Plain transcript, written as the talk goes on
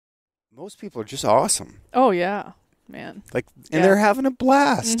most people are just awesome. Oh, yeah, man. And they're having a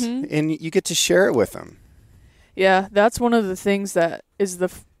blast, and you get to share it with them. Yeah, that's one of the things that is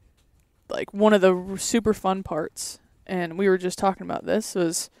one of the super fun parts. And we were just talking about this,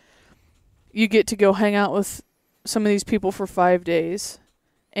 was you get to go hang out with some of these people for 5 days,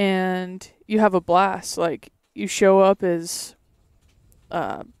 and you have a blast. Like, you show up as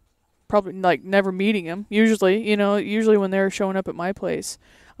probably never meeting them. Usually when they're showing up at my place,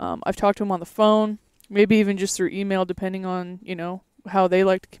 I've talked to them on the phone, maybe even just through email, depending on, how they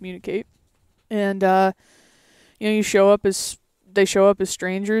like to communicate. And, they show up as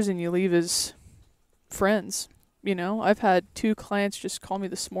strangers and you leave as friends. I've had 2 clients just call me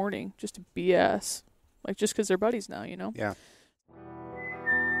this morning just to BS, just because they're buddies now, Yeah.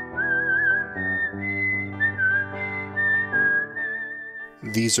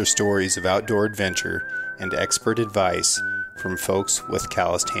 These are stories of outdoor adventure and expert advice from folks with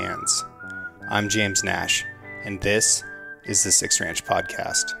calloused hands. I'm James Nash, and this is the Six Ranch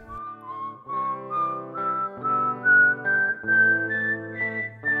Podcast.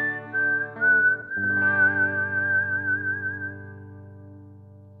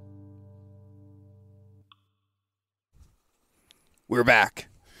 We're back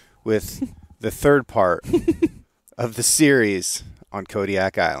with the third part of the series on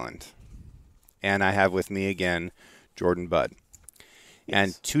Kodiak Island. And I have with me again Jordan Budd. Yes.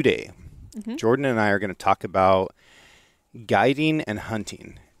 And today, Jordan and I are going to talk about guiding and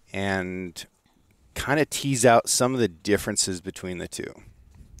hunting and kind of tease out some of the differences between the two.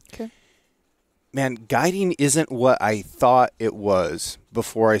 Okay. Man, guiding isn't what I thought it was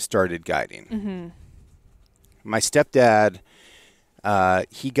before I started guiding. Mm-hmm. My stepdad,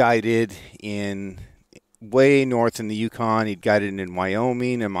 he guided in way north in the Yukon. He'd guided in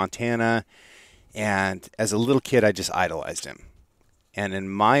Wyoming and Montana. And as a little kid, I just idolized him. And in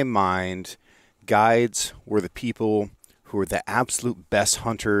my mind, guides were the people who were the absolute best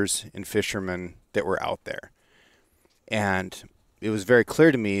hunters and fishermen that were out there. And it was very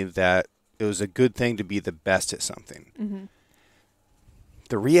clear to me that it was a good thing to be the best at something. Mm-hmm.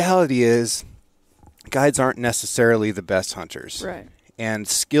 The reality is, guides aren't necessarily the best hunters. Right. And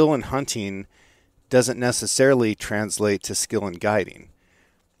skill in hunting doesn't necessarily translate to skill in guiding,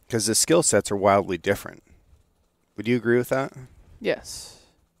 because the skill sets are wildly different. Would you agree with that? Yes.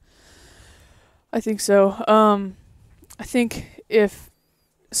 I think so. I think if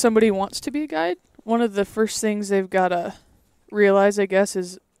somebody wants to be a guide, one of the first things they've got to realize, I guess,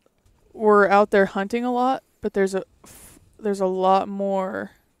 is we're out there hunting a lot, but there's a lot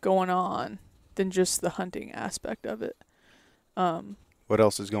more going on than just the hunting aspect of it. What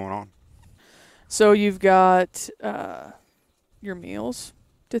else is going on? So you've got your meals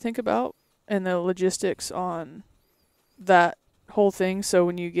to think about and the logistics on that whole thing. So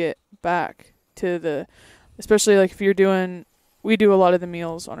when you get back to especially if we do a lot of the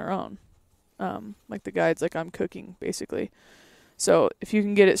meals on our own. Like the guides, I'm cooking basically. So if you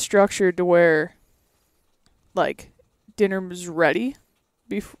can get it structured to where dinner is ready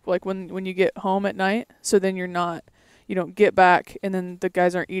when you get home at night, so then you don't get back and then the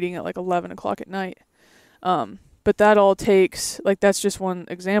guys aren't eating at 11 o'clock at night. But that all takes, that's just one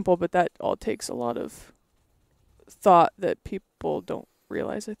example, but that all takes a lot of thought that people don't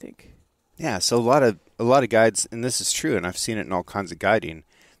realize, I think. Yeah, so a lot of guides, and this is true, and I've seen it in all kinds of guiding,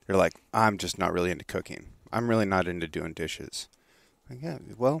 they're like, I'm just not really into cooking. I'm really not into doing dishes. Yeah,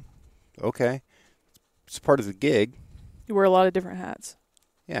 well, okay. It's part of the gig. You wear a lot of different hats.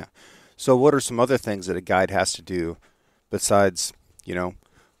 Yeah. So what are some other things that a guide has to do besides,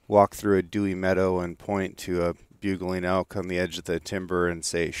 walk through a dewy meadow and point to a bugling elk on the edge of the timber and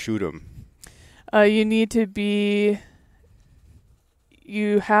say, shoot 'em?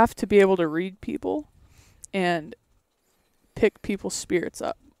 You have to be able to read people and pick people's spirits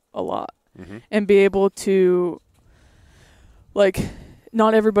up a lot. Mm-hmm. And be able to,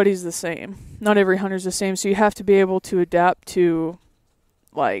 not everybody's the same. Not every hunter's the same. So you have to be able to adapt to,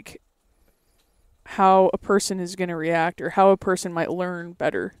 how a person is going to react or how a person might learn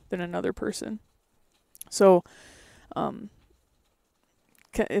better than another person. So,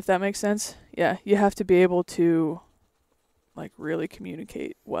 if that makes sense, yeah, you have to be able to, really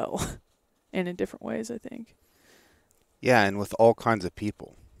communicate well and in different ways, I think. Yeah, and with all kinds of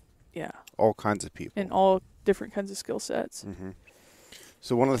people. Yeah. All kinds of people. And all different kinds of skill sets. Mm-hmm.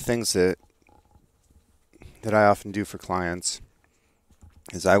 So one of the things that I often do for clients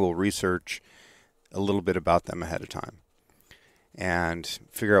is I will research a little bit about them ahead of time and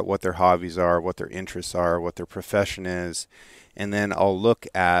figure out what their hobbies are, what their interests are, what their profession is, and then I'll look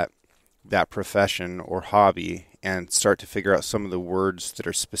at that profession or hobby and start to figure out some of the words that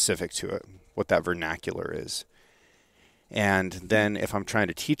are specific to it, what that vernacular is. And then if I'm trying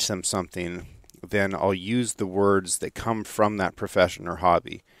to teach them something, then I'll use the words that come from that profession or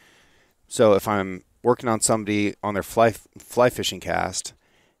hobby. So if I'm working on somebody on their fly fishing cast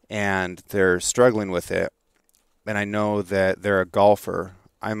and they're struggling with it, and I know that they're a golfer,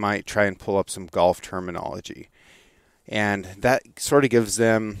 I might try and pull up some golf terminology. And that sort of gives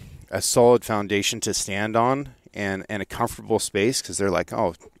them a solid foundation to stand on and a comfortable space, because they're like,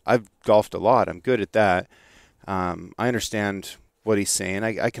 oh, I've golfed a lot. I'm good at that. I understand what he's saying.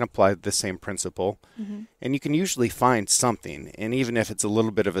 I can apply the same principle. Mm-hmm. And you can usually find something. And even if it's a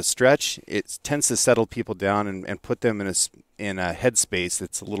little bit of a stretch, it tends to settle people down and put them in a headspace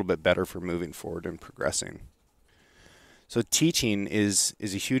that's a little bit better for moving forward and progressing. So teaching is a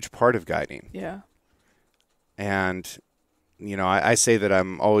huge part of guiding. Yeah. And, you know, I say that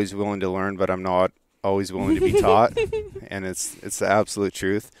I'm always willing to learn, but I'm not always willing to be taught. And it's the absolute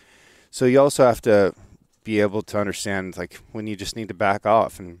truth. So you also have to be able to understand, like, when you just need to back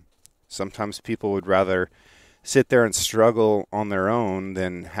off. And sometimes people would rather sit there and struggle on their own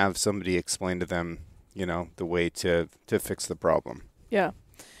than have somebody explain to them, you know, the way to fix the problem. Yeah.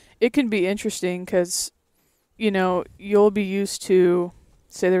 It can be interesting because, you know, you'll be used to,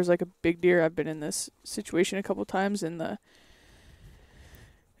 say there's like a big deer. I've been in this situation a couple times, and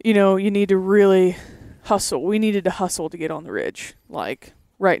you know, you need to really hustle. We needed to hustle to get on the ridge. Like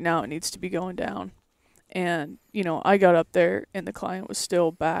right now it needs to be going down. And, you know, I got up there and the client was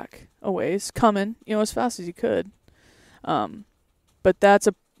still back a ways, coming, you know, as fast as he could. But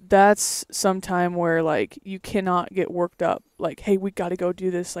that's some time where, like, you cannot get worked up. Like, hey, we got to go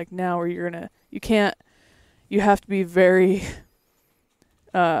do this, like, now, or you have to be very,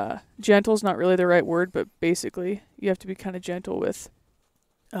 gentle is not really the right word, but basically you have to be kind of gentle with,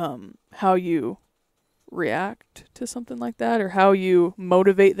 how you react to something like that, or how you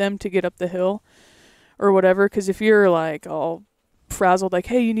motivate them to get up the hill or whatever. Because if you're like all frazzled, like,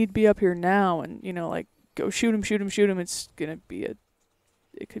 hey, you need to be up here now, and, you know, like, go shoot him, it's gonna be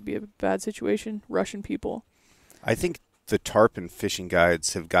it could be a bad situation, rushing people. I think the tarpon fishing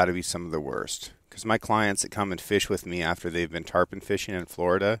guides have got to be some of the worst, because my clients that come and fish with me after they've been tarpon fishing in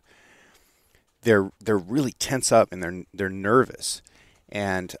Florida, they're really tense up and they're nervous.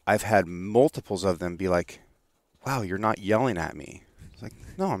 And I've had multiples of them be like, wow, you're not yelling at me. It's like,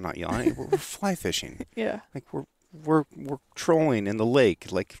 no, I'm not yelling. We're fly fishing. Yeah. Like we're trolling in the lake.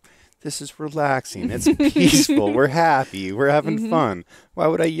 Like, this is relaxing. It's peaceful. We're happy. We're having fun. Why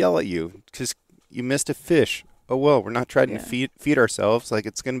would I yell at you? Because you missed a fish. Oh, well, we're not trying to feed ourselves. Like,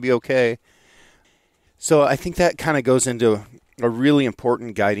 it's going to be okay. So I think that kind of goes into a really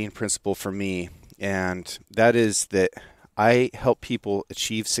important guiding principle for me. And that is that I help people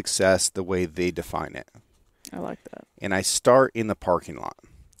achieve success the way they define it. I like that. And I start in the parking lot.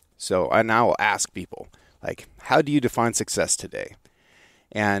 So I now will ask people, like, how do you define success today?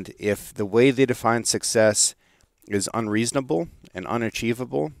 And if the way they define success is unreasonable and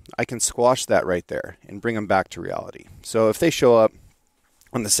unachievable, I can squash that right there and bring them back to reality. So if they show up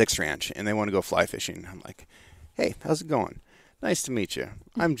on the Six Ranch and they want to go fly fishing, I'm like, hey, how's it going? Nice to meet you.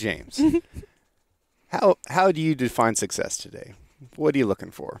 I'm James. How do you define success today? What are you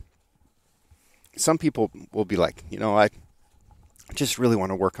looking for? Some people will be like, you know, I just really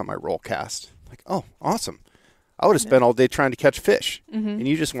want to work on my roll cast. Like, oh, awesome. I would have spent all day trying to catch fish, and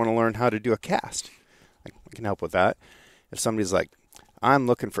you just want to learn how to do a cast. Like, I can help with that. If somebody's like, I'm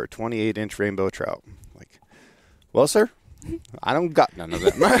looking for a 28-inch rainbow trout. Like, well, sir, I don't got none of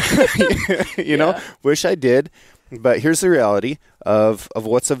them. you know, wish I did. But here's the reality of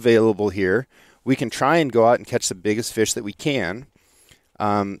what's available here. We can try and go out and catch the biggest fish that we can.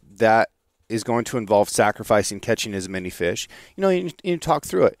 That is going to involve sacrificing catching as many fish. You know, you talk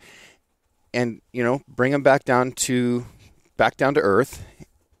through it. And, you know, bring them back down to earth.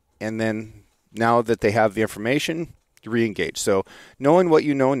 And then now that they have the information, re-engage. So knowing what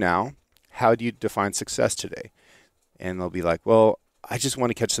you know now, how do you define success today? And they'll be like, well, I just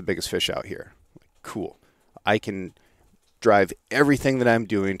want to catch the biggest fish out here. Like, cool. I can drive everything that I'm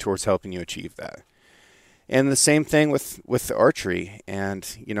doing towards helping you achieve that. And the same thing with the archery. And,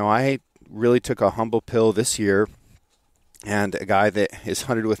 you know, I really took a humble pill this year. And a guy that has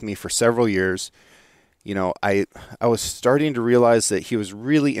hunted with me for several years, you know, I was starting to realize that he was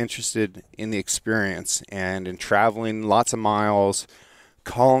really interested in the experience and in traveling lots of miles,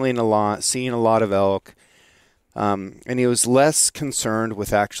 calling a lot, seeing a lot of elk. And he was less concerned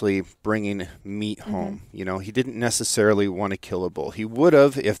with actually bringing meat home. You know, he didn't necessarily want to kill a bull. He would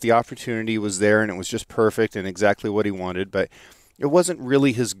have if the opportunity was there and it was just perfect and exactly what he wanted, but it wasn't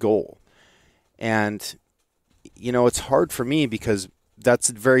really his goal. And, it's hard for me because that's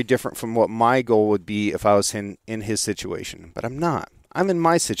very different from what my goal would be if I was in his situation. But I'm not. I'm in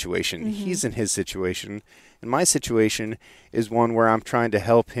my situation. Mm-hmm. He's in his situation. And my situation is one where I'm trying to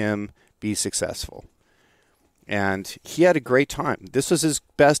help him be successful. And he had a great time. This was his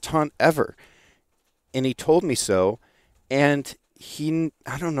best hunt ever. And he told me so. And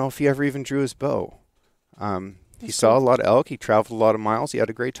I don't know if he ever even drew his bow. He saw a lot of elk. He traveled a lot of miles. He had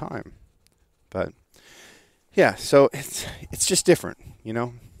a great time. But yeah, so it's just different,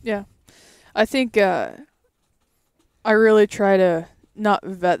 Yeah. I think I really try to not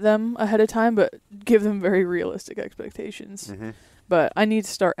vet them ahead of time, but give them very realistic expectations. Mm-hmm. But I need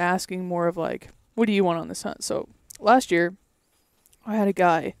to start asking more of like, what do you want on this hunt? So last year, I had a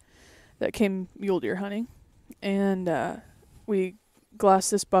guy that came mule deer hunting, and we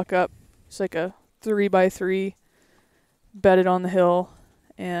glassed this buck up. It's like a 3x3, bedded on the hill,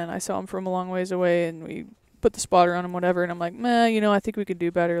 and I saw him from a long ways away, and we put the spotter on him, whatever, and I'm like, I think we could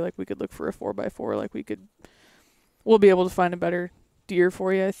do better. Like, we could look for a 4x4. Like, we'll be able to find a better deer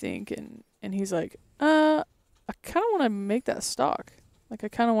for you, I think. And he's like, I kind of want to make that stock. Like, I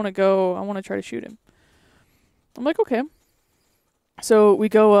kind of want to try to shoot him. I'm like, okay. So we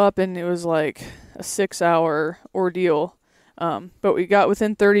go up, and it was like a 6-hour ordeal. But we got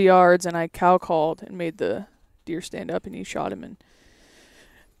within 30 yards, and I cow called and made the deer stand up, and he shot him. And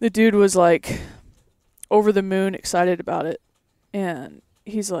the dude was like over the moon excited about it. And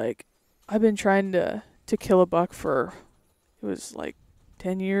he's like, I've been trying to kill a buck for, it was like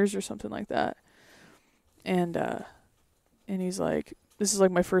 10 years or something like that. And he's like, this is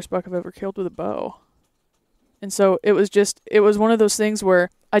like my first buck I've ever killed with a bow. And so it was one of those things where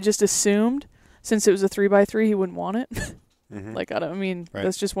I just assumed since it was a 3x3, he wouldn't want it. Mm-hmm. Like, right.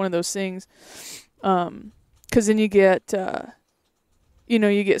 That's just one of those things. 'Cause then you get,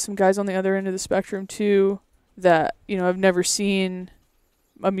 you get some guys on the other end of the spectrum too that, have never seen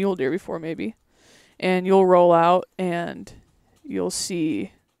a mule deer before maybe. And you'll roll out and you'll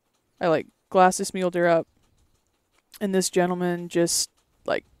see, I like glass this mule deer up, and this gentleman just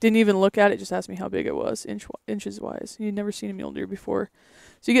like didn't even look at it, just asked me how big it was, inches wise. He'd never seen a mule deer before.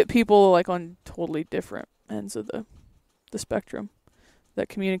 So you get people like on totally different ends of the spectrum. That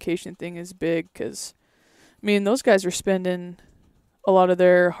communication thing is big because, those guys are spending a lot of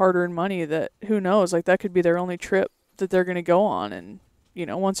their hard-earned money that, who knows, like that could be their only trip that they're going to go on, and,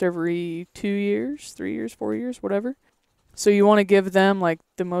 once every 2 years, 3 years, 4 years, whatever. So you want to give them like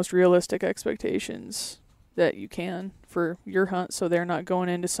the most realistic expectations that you can for your hunt, so they're not going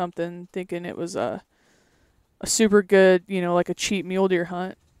into something thinking it was a super good, like a cheap mule deer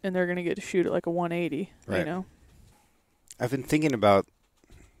hunt, and they're going to get to shoot at like a 180, right. I've been thinking about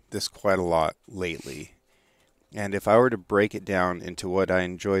this quite a lot lately. And if I were to break it down into what I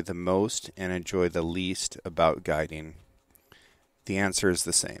enjoy the most and enjoy the least about guiding, the answer is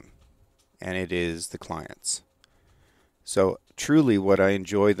the same. And it is the clients. So truly what I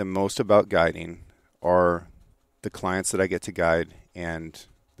enjoy the most about guiding are the clients that I get to guide and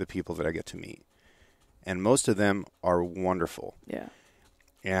the people that I get to meet. And most of them are wonderful. Yeah.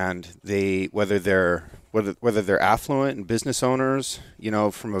 And they, whether they're affluent and business owners,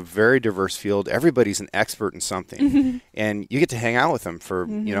 from a very diverse field, everybody's an expert in something. Mm-hmm. And you get to hang out with them for,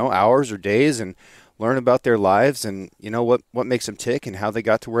 mm-hmm. Hours or days and learn about their lives and, what makes them tick and how they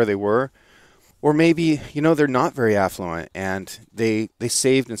got to where they were. Or maybe, they're not very affluent and they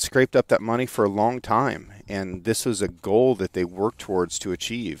saved and scraped up that money for a long time. And this was a goal that they worked towards to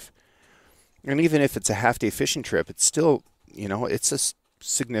achieve. And even if it's a half-day fishing trip, it's still, it's a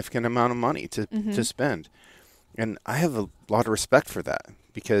significant amount of money to spend. And I have a lot of respect for that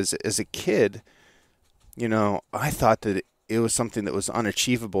because as a kid, I thought that it was something that was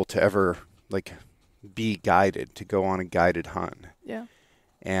unachievable to ever like be guided, to go on a guided hunt. Yeah.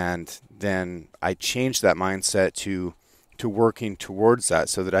 And then I changed that mindset to working towards that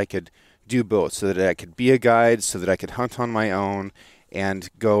so that I could do both, so that I could be a guide, so that I could hunt on my own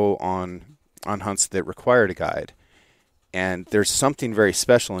and go on hunts that required a guide. And there's something very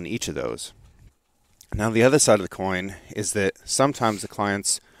special in each of those. Now, the other side of the coin is that sometimes the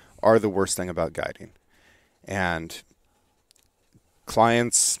clients are the worst thing about guiding. And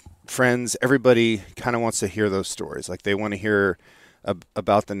clients, friends, everybody kind of wants to hear those stories. Like they want to hear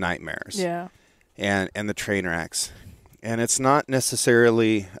about the nightmares. Yeah. And the train wrecks. And it's not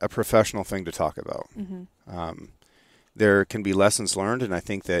necessarily a professional thing to talk about. Mm-hmm. There can be lessons learned, and I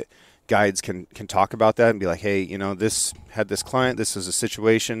think that guides can talk about that and be like, hey, this had this client, this is a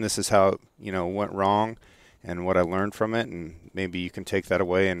situation, this is how, went wrong and what I learned from it. And maybe you can take that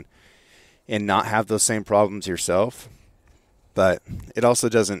away and not have those same problems yourself. But it also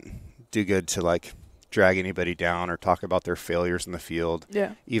doesn't do good to like drag anybody down or talk about their failures in the field.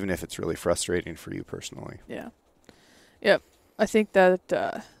 Yeah. Even if it's really frustrating for you personally. Yeah. Yep. I think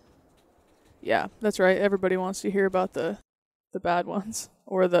that, yeah, that's right. Everybody wants to hear about the bad ones,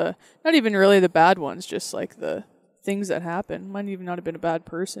 or not even really the bad ones, just like the things that happen. Might even not have been a bad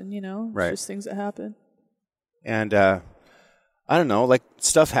person, you know? It's right. just things that happen. And, I don't know, like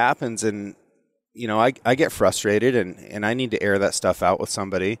stuff happens and, you know, I get frustrated and I need to air that stuff out with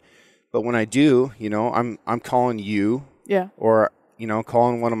somebody. But when I do, you know, I'm calling you. Yeah. Or, you know,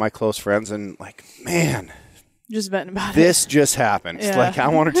 calling one of my close friends and like, man, just venting about this just happened. Yeah. Like, I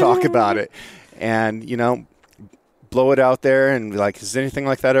want to talk about it. And, you know, blow it out there and be like, has anything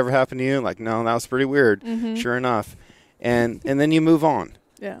like that ever happened to you? Like, no, that was pretty weird. Mm-hmm. Sure enough. And then you move on.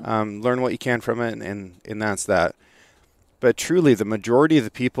 Yeah. Learn what you can from it, and that's that. But truly, the majority of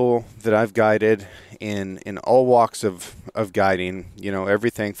the people that I've guided in all walks of guiding, you know,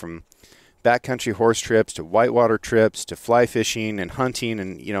 everything from backcountry horse trips to whitewater trips to fly fishing and hunting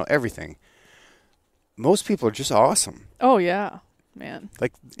and, you know, everything. Most people are just awesome. Oh, yeah, man.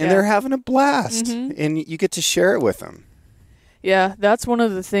 Like, and they're having a blast, and you get to share it with them. Yeah, that's one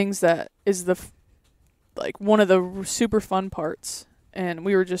of the things that is one of the super fun parts. And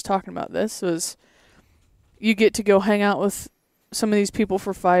we were just talking about this, was you get to go hang out with some of these people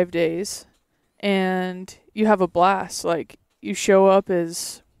for 5 days and you have a blast. Like, you show up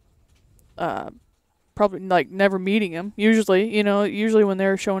as probably like never meeting them. Usually when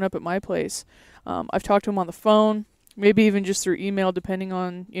they're showing up at my place, I've talked to them on the phone, maybe even just through email, depending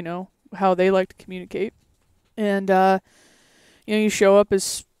on, you know, how they like to communicate. And, you know, they show up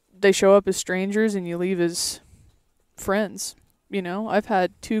as strangers and you leave as friends. You know, I've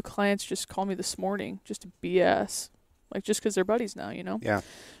had 2 clients just call me this morning just to BS, like just because they're buddies now, you know? Yeah.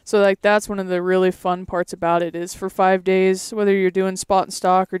 So like that's one of the really fun parts about it, is for 5 days, whether you're doing spot and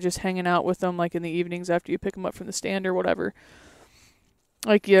stock or just hanging out with them like in the evenings after you pick them up from the stand or whatever.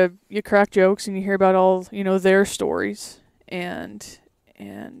 Like you crack jokes and you hear about all, you know, their stories, and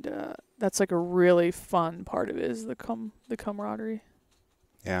that's like a really fun part of it, is the camaraderie.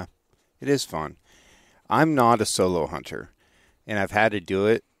 Yeah. It is fun. I'm not a solo hunter, and I've had to do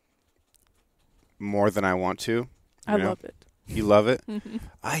it more than I want to. I love it. You love it?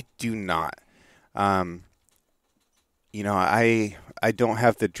 I do not. You know, I don't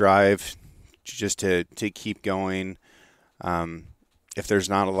have the drive just to keep going. If there's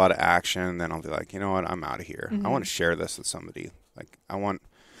not a lot of action, then I'll be like, you know what, I'm out of here. I want to share this with somebody. Like, I want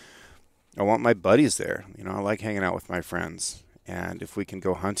my buddies there. You know, I like hanging out with my friends. And if we can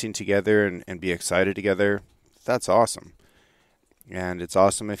go hunting together and be excited together, that's awesome. And it's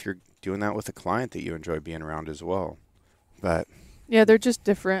awesome if you're doing that with a client that you enjoy being around as well. But yeah, they're just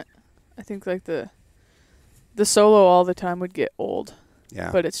different. I think like the solo all the time would get old.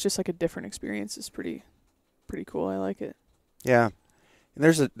 Yeah. But it's just like a different experience. It's pretty cool. I like it. Yeah. And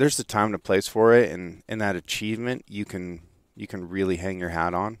there's a time and a place for it, and that achievement you can really hang your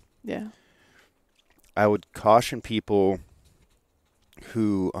hat on. Yeah. I would caution people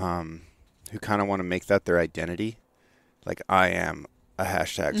who kind of want to make that their identity. Like, I am a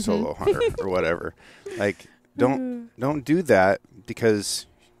hashtag solo hunter or whatever. Like, don't do that, because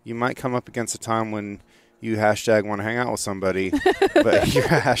you might come up against a time when you hashtag want to hang out with somebody, but you're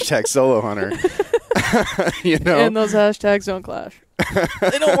a hashtag solo hunter. You know? And those hashtags don't clash.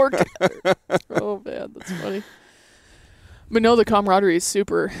 They don't work together. Oh, man, that's funny. But no, the camaraderie is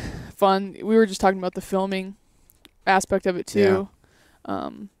super fun. We were just talking about the filming aspect of it, too. Yeah.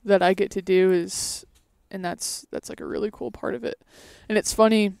 That I get to do and that's like a really cool part of it. And it's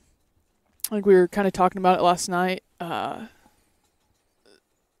funny, like we were kind of talking about it last night, the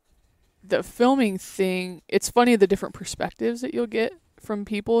filming thing, it's funny the different perspectives that you'll get from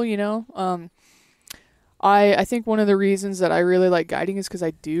people, you know. I think one of the reasons that I really like guiding is because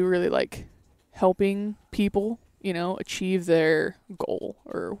I do really like helping people, you know, achieve their goal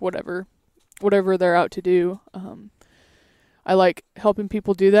or whatever they're out to do. I like helping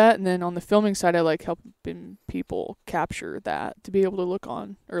people do that, and then on the filming side, I like helping people capture that to be able to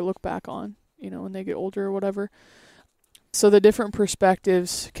look back on, you know, when they get older or whatever. So the different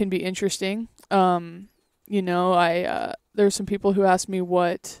perspectives can be interesting. You know, there's some people who asked me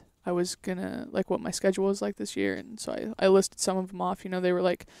what I was gonna, like, what my schedule was like this year, and so I listed some of them off. You know, they were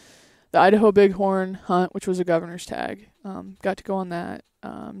like the Idaho Bighorn hunt, which was a governor's tag. Got to go on that.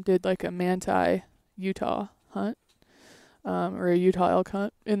 Did like a Manti Utah hunt. Or a Utah elk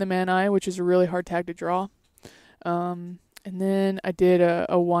hunt in the Manti, which is a really hard tag to draw. And then I did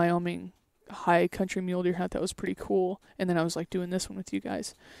a Wyoming high country mule deer hunt that was pretty cool. And then I was like doing this one with you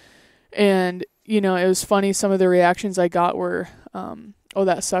guys. And, you know, it was funny. Some of the reactions I got were, oh,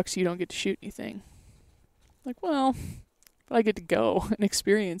 that sucks, you don't get to shoot anything. Like, well, but I get to go and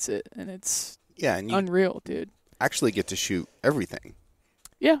experience it, and it's and you unreal, dude. actually get to shoot everything.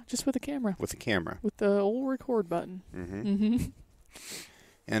 Yeah, just with a camera. With a camera. With the old record button.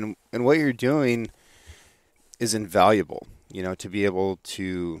 And what you're doing is invaluable, to be able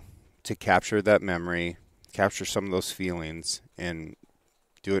to capture that memory, capture some of those feelings, and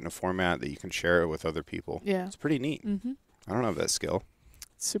do it in a format that you can share it with other people. Yeah. It's pretty neat. I don't have that skill.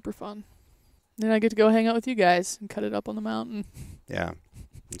 It's super fun. Then I get to go hang out with you guys and cut it up on the mountain. Yeah.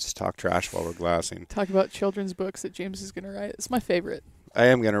 Just talk trash while we're glassing. Talk about children's books that James is going to write. It's my favorite. I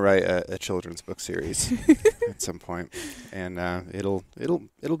am going to write a children's book series at some point, and it'll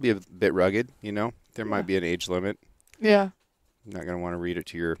be a bit rugged. There might be an age limit. Yeah. You're not going to want to read it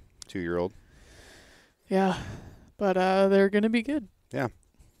to your 2-year-old. Yeah, but they're going to be good. Yeah,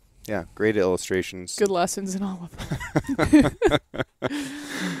 great illustrations. Good lessons in all of them.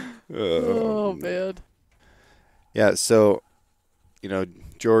 Oh man. Yeah, so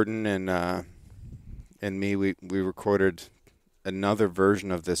Jordan and me, we recorded another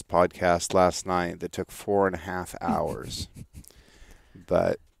version of this podcast last night that took 4.5 hours.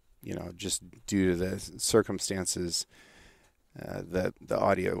 But, just due to the circumstances, the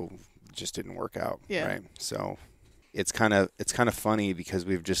audio just didn't work out. Yeah. Right. So it's kind of funny because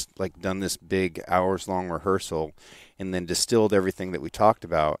we've just done this big hours-long rehearsal and then distilled everything that we talked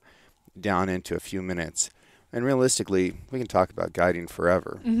about down into a few minutes. And realistically, we can talk about guiding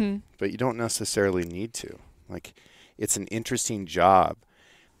forever, but you don't necessarily need to. It's an interesting job.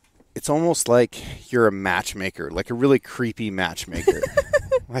 It's almost like you're a matchmaker, like a really creepy matchmaker.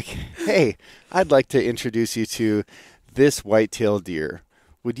 Hey, I'd like to introduce you to this white-tailed deer.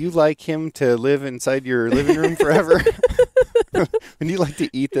 Would you like him to live inside your living room forever? Would you like to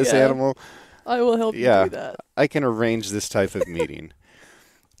eat this animal? I will help you do that. I can arrange this type of meeting.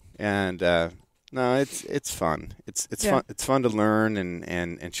 And no, it's fun. It's fun. It's fun to learn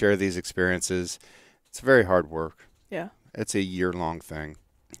and share these experiences. It's very hard work. Yeah. It's a year-long thing.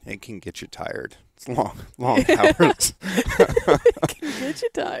 It can get you tired. It's long hours. It can get you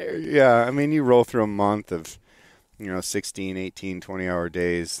tired. Yeah, I mean, you roll through a month of 16, 18, 20-hour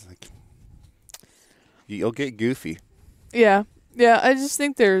days. You'll get goofy. Yeah. Yeah, I just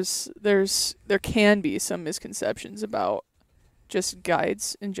think there can be some misconceptions about just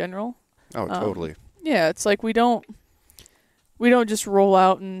guides in general. Oh, totally. Yeah, it's like we don't just roll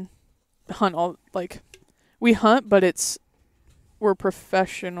out and hunt all we hunt, but we're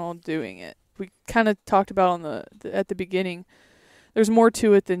professional doing it. We kind of talked about at the beginning. There's more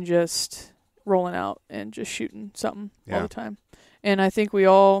to it than just rolling out and just shooting something all the time. And I think we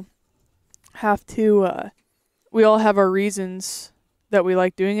all have to we all have our reasons that we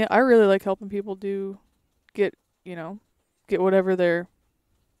like doing it. I really like helping people get whatever they're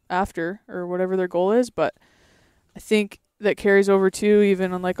after or whatever their goal is, but I think that carries over too,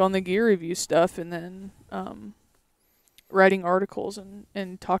 even on the gear review stuff, and then writing articles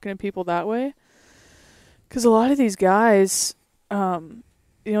and talking to people that way. Because a lot of these guys,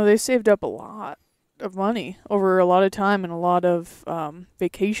 they saved up a lot of money over a lot of time and a lot of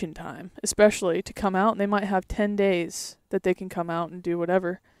vacation time, especially to come out, and they might have 10 days that they can come out and do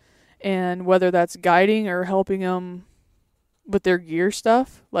whatever. And whether that's guiding or helping them with their gear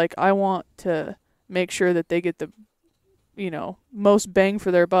stuff, I want to make sure that they get the most bang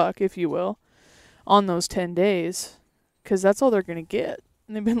for their buck, if you will, on those 10 days, because that's all they're going to get.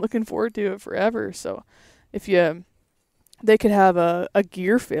 And they've been looking forward to it forever. So if they could have a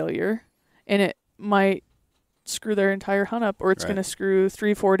gear failure and it might screw their entire hunt up, or it's going to screw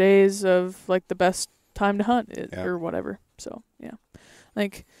 3-4 days of the best time to hunt or whatever. So yeah,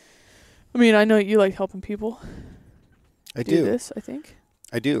 I know you like helping people. I do this, I think.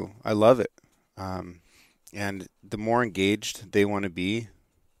 I do. I love it. And the more engaged they want to be,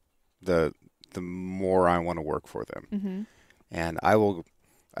 the more I want to work for them. Mm-hmm. And I will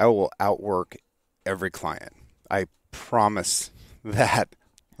outwork every client. I promise that,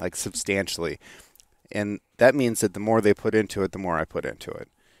 substantially. And that means that the more they put into it, the more I put into it.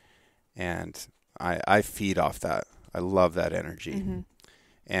 And I feed off that. I love that energy. Mm-hmm.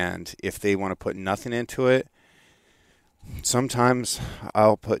 And if they want to put nothing into it, sometimes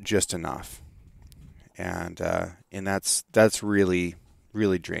I'll put just enough. And that's really,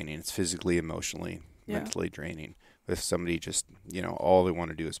 really draining. It's physically, emotionally, mentally draining. If somebody just, all they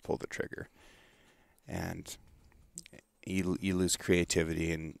want to do is pull the trigger. And you lose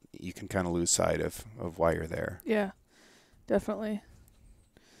creativity, and you can kind of lose sight of why you're there. Yeah, definitely.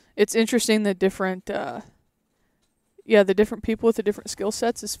 It's interesting that different people with the different skill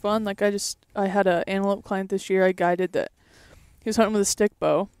sets is fun. I had an antelope client this year I guided that He was hunting with a stick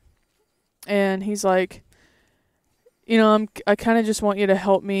bow. And he's like, I kind of just want you to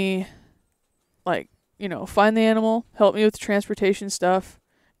help me, like, find the animal, help me with the transportation stuff,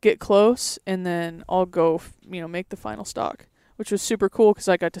 get close, and then I'll go, make the final stalk, which was super cool because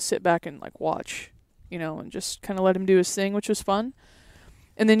I got to sit back and, like, watch, and just kind of let him do his thing, which was fun.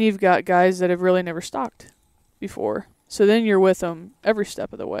 And then you've got guys that have really never stalked before. So then you're with them every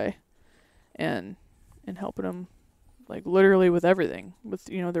step of the way and helping them, like, literally with everything, with,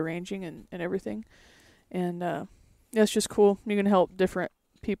 the ranging and everything. And it's just cool. You can help different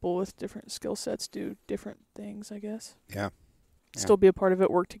people with different skill sets do different things, I guess. Yeah. Still be a part of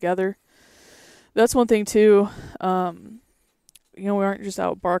it, work together. That's one thing, too. We aren't just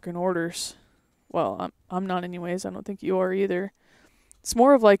out barking orders. Well, I'm not anyways. I don't think you are either. It's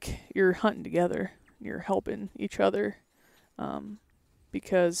more of like you're hunting together. You're helping each other,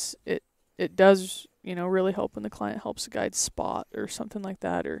 because it does, really help when the client helps the guide spot or something like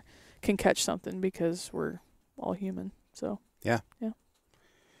that, or can catch something, because we're all human. So yeah.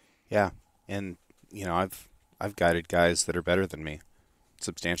 And I've guided guys that are better than me,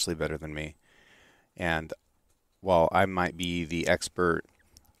 substantially better than me, and while I might be the expert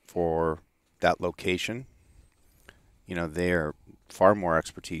for that location, they are far more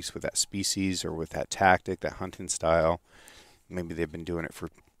expertise with that species or with that tactic, that hunting style. Maybe they've been doing it for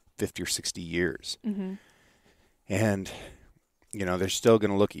 50 or 60 years. Mm-hmm. And, they're still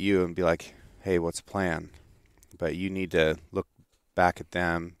going to look at you and be like, hey, what's the plan? But you need to look back at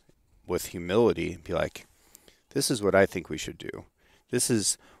them with humility and be like, this is what I think we should do. This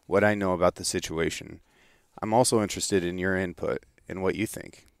is what I know about the situation. I'm also interested in your input and what you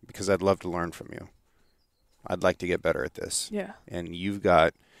think, because I'd love to learn from you. I'd like to get better at this. Yeah. And you've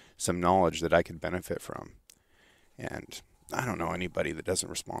got some knowledge that I could benefit from. And I don't know anybody that doesn't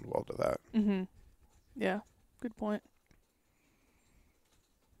respond well to that. Mm-hmm. Yeah. Good point.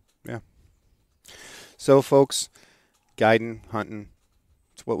 Yeah. So, folks, guiding, hunting,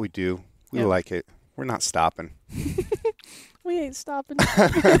 it's what we do. We like it. We're not stopping. We ain't stopping.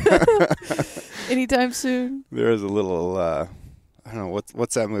 Anytime soon. There is a little, I don't know,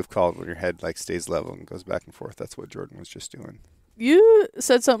 what's that move called when your head, like, stays level and goes back and forth? That's what Jordan was just doing. You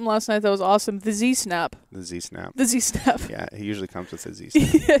said something last night that was awesome. The Z-snap. The Z-snap. The Z-snap. Yeah, he usually comes with a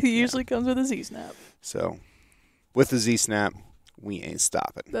Z-snap. Yeah, he usually comes with a Z-snap. So, with the Z-snap, we ain't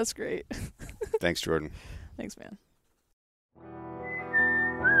stopping. That's great. Thanks, Jordan. Thanks, man.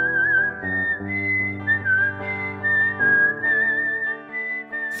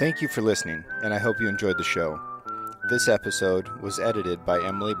 Thank you for listening, and I hope you enjoyed the show. This episode was edited by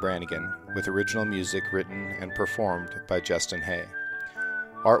Emily Brannigan, with original music written and performed by Justin Hay.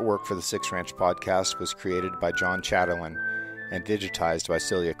 Artwork for the Six Ranch podcast was created by John Chatelain and digitized by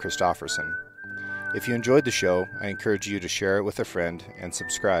Celia Christofferson. If you enjoyed the show, I encourage you to share it with a friend and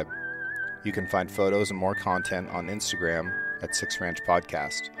subscribe. You can find photos and more content on Instagram at Six Ranch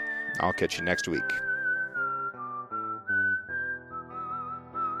Podcast. I'll catch you next week.